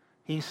saying?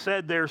 He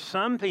said there's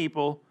some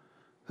people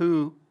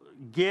who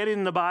get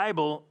in the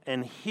Bible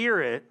and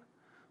hear it,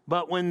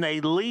 but when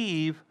they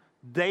leave,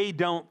 they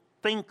don't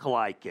think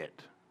like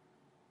it.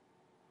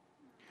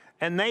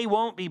 And they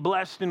won't be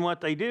blessed in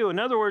what they do. In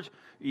other words,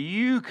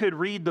 you could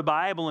read the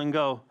Bible and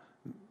go,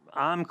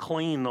 I'm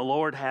clean. The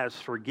Lord has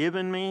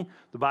forgiven me.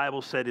 The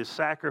Bible said his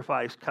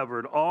sacrifice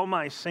covered all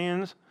my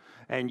sins.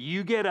 And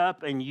you get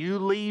up and you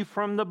leave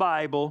from the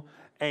Bible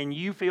and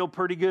you feel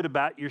pretty good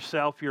about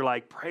yourself. You're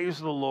like, praise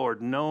the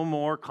Lord, no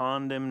more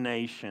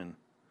condemnation.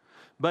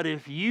 But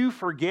if you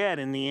forget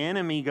and the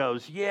enemy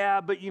goes,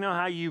 yeah, but you know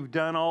how you've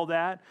done all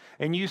that?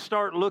 And you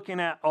start looking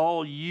at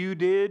all you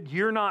did,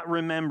 you're not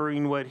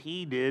remembering what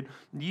he did.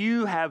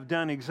 You have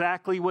done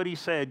exactly what he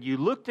said. You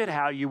looked at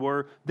how you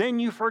were, then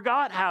you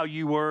forgot how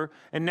you were,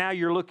 and now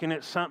you're looking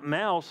at something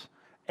else.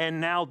 And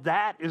now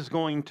that is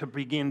going to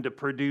begin to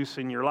produce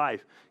in your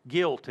life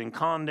guilt and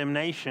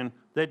condemnation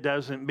that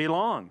doesn't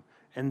belong.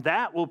 And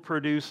that will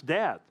produce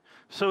death.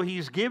 So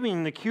he's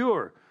giving the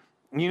cure.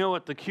 You know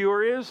what the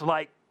cure is?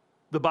 Like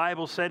the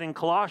Bible said in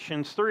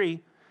Colossians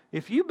 3,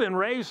 if you've been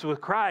raised with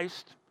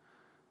Christ,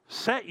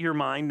 set your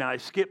mind. Now I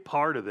skipped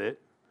part of it.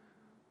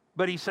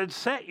 But he said,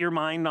 set your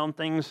mind on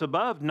things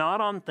above,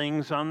 not on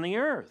things on the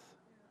earth.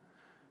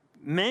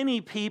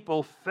 Many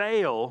people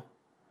fail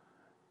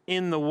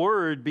in the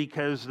Word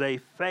because they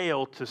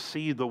fail to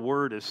see the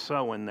Word as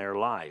so in their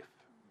life.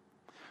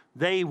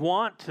 They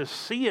want to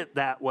see it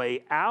that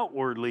way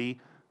outwardly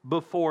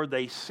before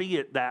they see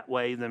it that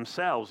way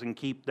themselves and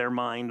keep their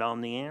mind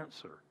on the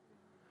answer.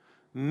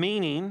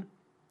 Meaning,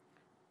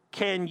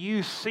 can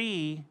you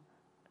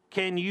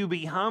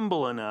be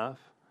humble enough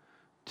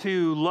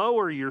to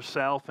lower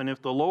yourself, and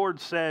if the Lord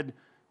said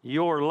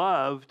you're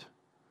loved,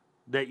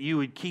 that you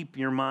would keep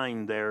your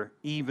mind there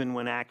even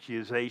when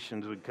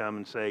accusations would come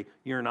and say,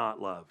 you're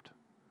not loved?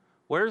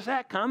 Where's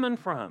that coming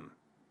from?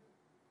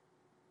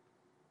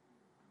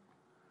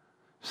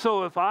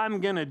 So if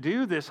I'm going to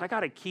do this, I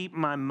got to keep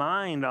my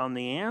mind on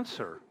the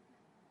answer.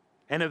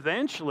 And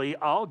eventually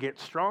I'll get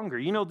stronger.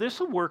 You know, this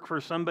will work for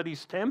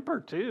somebody's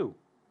temper too.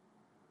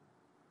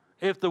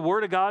 If the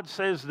Word of God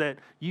says that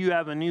you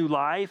have a new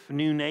life,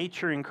 new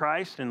nature in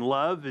Christ, and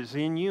love is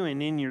in you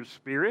and in your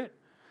spirit,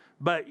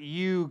 but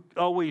you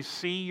always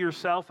see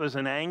yourself as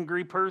an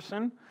angry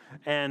person,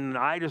 and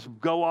I just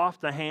go off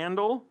the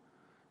handle,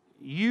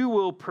 you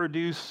will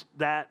produce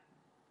that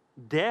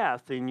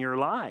death in your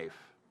life.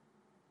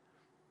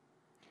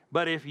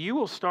 But if you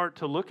will start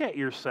to look at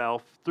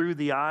yourself through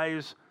the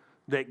eyes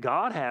that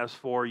God has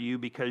for you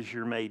because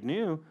you're made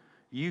new,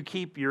 you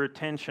keep your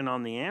attention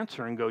on the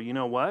answer and go, you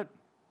know what?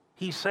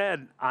 He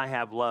said, I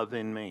have love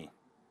in me.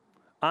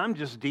 I'm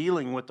just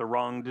dealing with the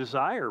wrong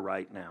desire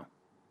right now.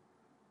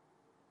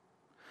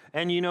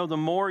 And you know, the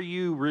more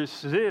you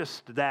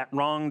resist that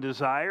wrong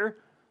desire,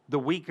 the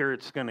weaker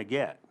it's going to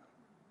get.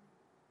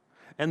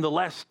 And the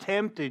less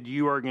tempted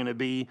you are going to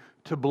be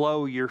to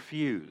blow your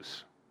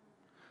fuse.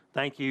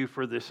 Thank you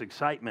for this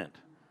excitement.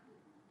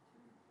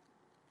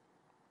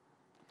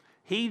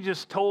 He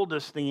just told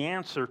us the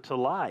answer to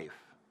life.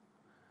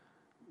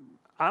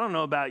 I don't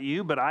know about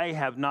you, but I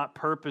have not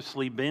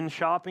purposely been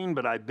shopping,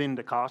 but I've been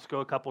to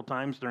Costco a couple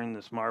times during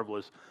this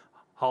marvelous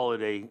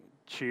holiday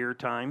cheer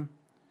time.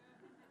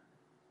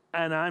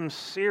 And I'm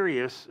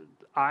serious,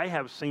 I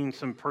have seen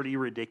some pretty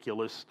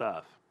ridiculous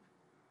stuff.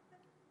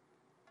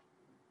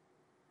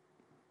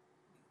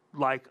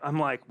 I'm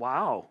like,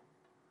 wow,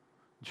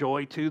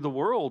 joy to the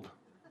world.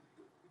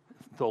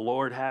 The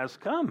Lord has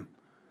come.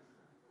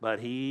 But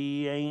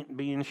he ain't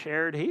being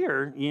shared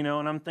here, you know,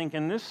 and I'm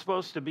thinking this is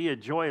supposed to be a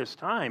joyous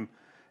time.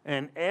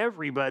 And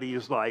everybody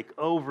is like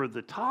over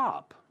the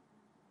top.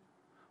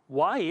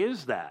 Why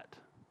is that?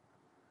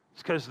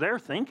 It's because their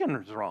thinking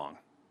is wrong.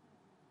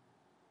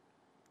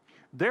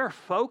 They're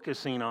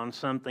focusing on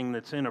something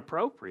that's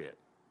inappropriate.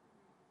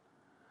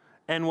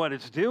 And what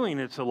it's doing,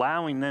 it's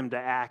allowing them to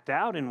act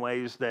out in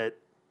ways that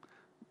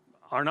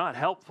are not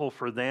helpful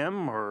for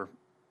them or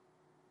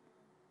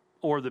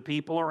the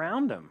people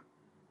around them.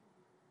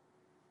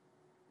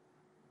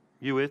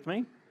 You with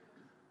me?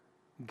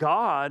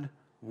 God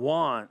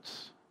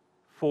wants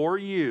for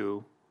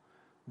you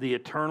the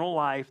eternal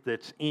life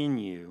that's in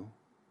you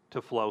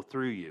to flow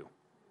through you.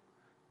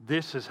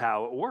 This is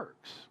how it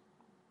works.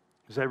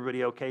 Is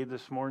everybody okay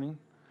this morning?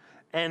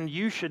 And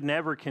you should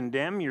never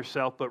condemn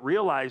yourself, but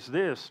realize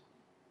this,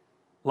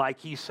 like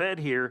he said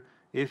here,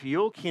 if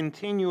you'll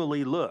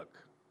continually look,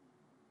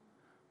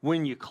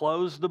 when you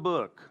close the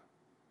book,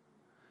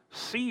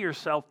 see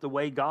yourself the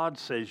way God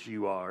says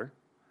you are,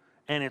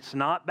 and it's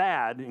not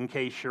bad in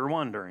case you're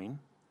wondering,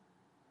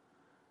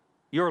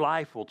 your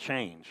life will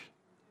change.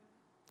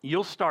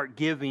 You'll start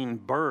giving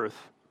birth,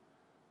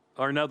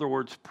 or in other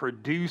words,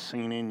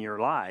 producing in your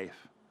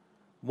life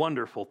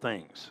wonderful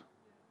things.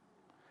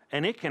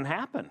 And it can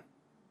happen.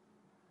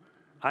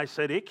 I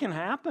said, it can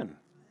happen.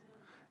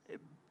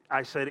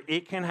 I said,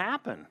 it can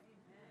happen.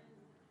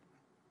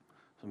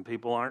 Some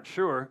people aren't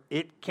sure.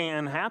 It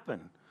can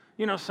happen.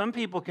 You know, some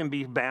people can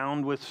be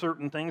bound with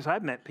certain things.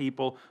 I've met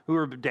people who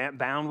are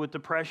bound with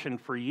depression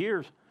for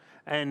years.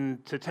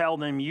 And to tell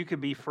them you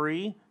could be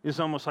free is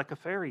almost like a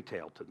fairy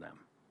tale to them.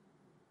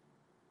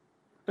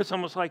 It's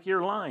almost like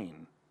you're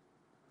lying.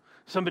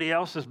 Somebody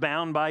else is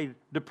bound by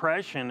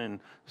depression and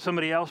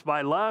somebody else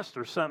by lust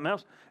or something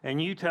else. And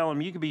you tell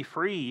them you could be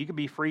free. You could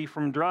be free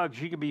from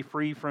drugs. You could be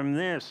free from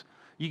this.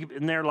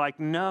 And they're like,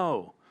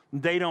 no.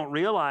 They don't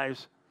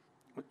realize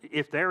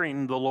if they're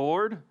in the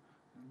Lord,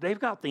 they've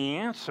got the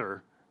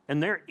answer.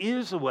 And there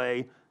is a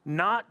way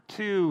not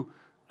to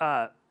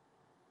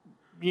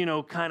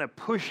kind of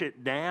push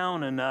it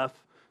down enough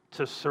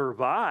to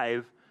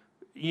survive,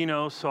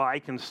 so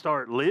I can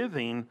start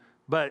living,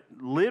 but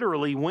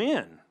literally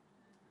win.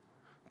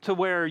 To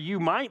where you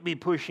might be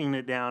pushing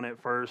it down at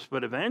first,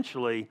 but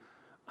eventually,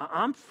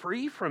 I'm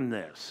free from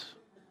this.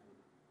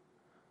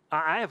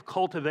 I have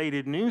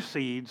cultivated new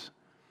seeds,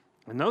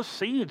 and those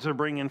seeds are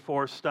bringing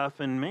forth stuff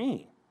in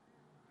me.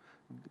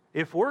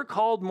 If we're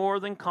called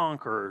more than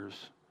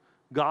conquerors,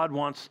 God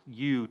wants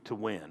you to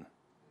win.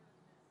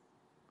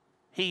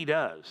 He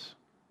does.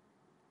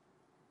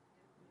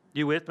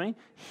 You with me?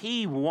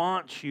 He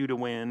wants you to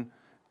win.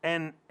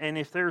 And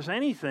if there's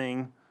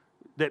anything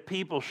that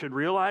people should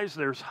realize,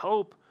 there's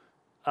hope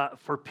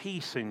for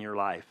peace in your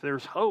life.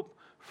 There's hope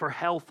for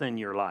health in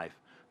your life.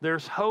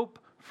 There's hope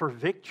for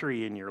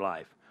victory in your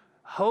life.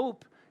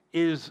 Hope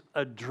is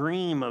a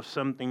dream of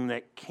something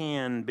that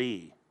can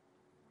be.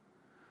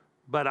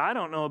 But I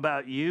don't know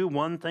about you.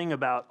 One thing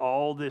about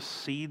all this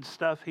seed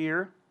stuff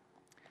here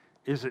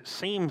is it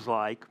seems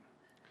like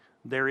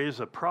there is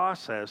a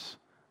process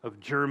of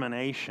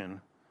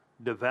germination,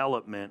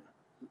 development,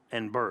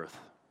 and birth.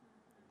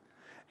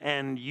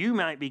 And you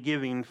might be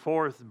giving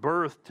forth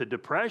birth to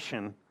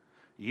depression.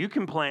 You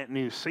can plant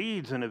new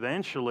seeds and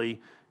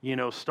eventually,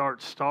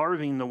 start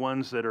starving the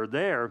ones that are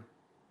there.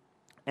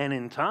 And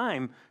in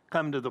time,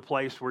 come to the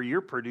place where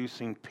you're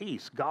producing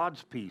peace,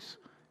 God's peace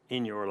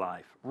in your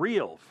life.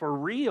 Real, for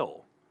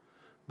real.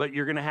 But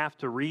you're going to have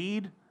to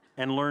read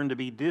and learn to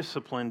be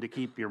disciplined to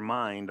keep your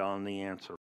mind on the answer.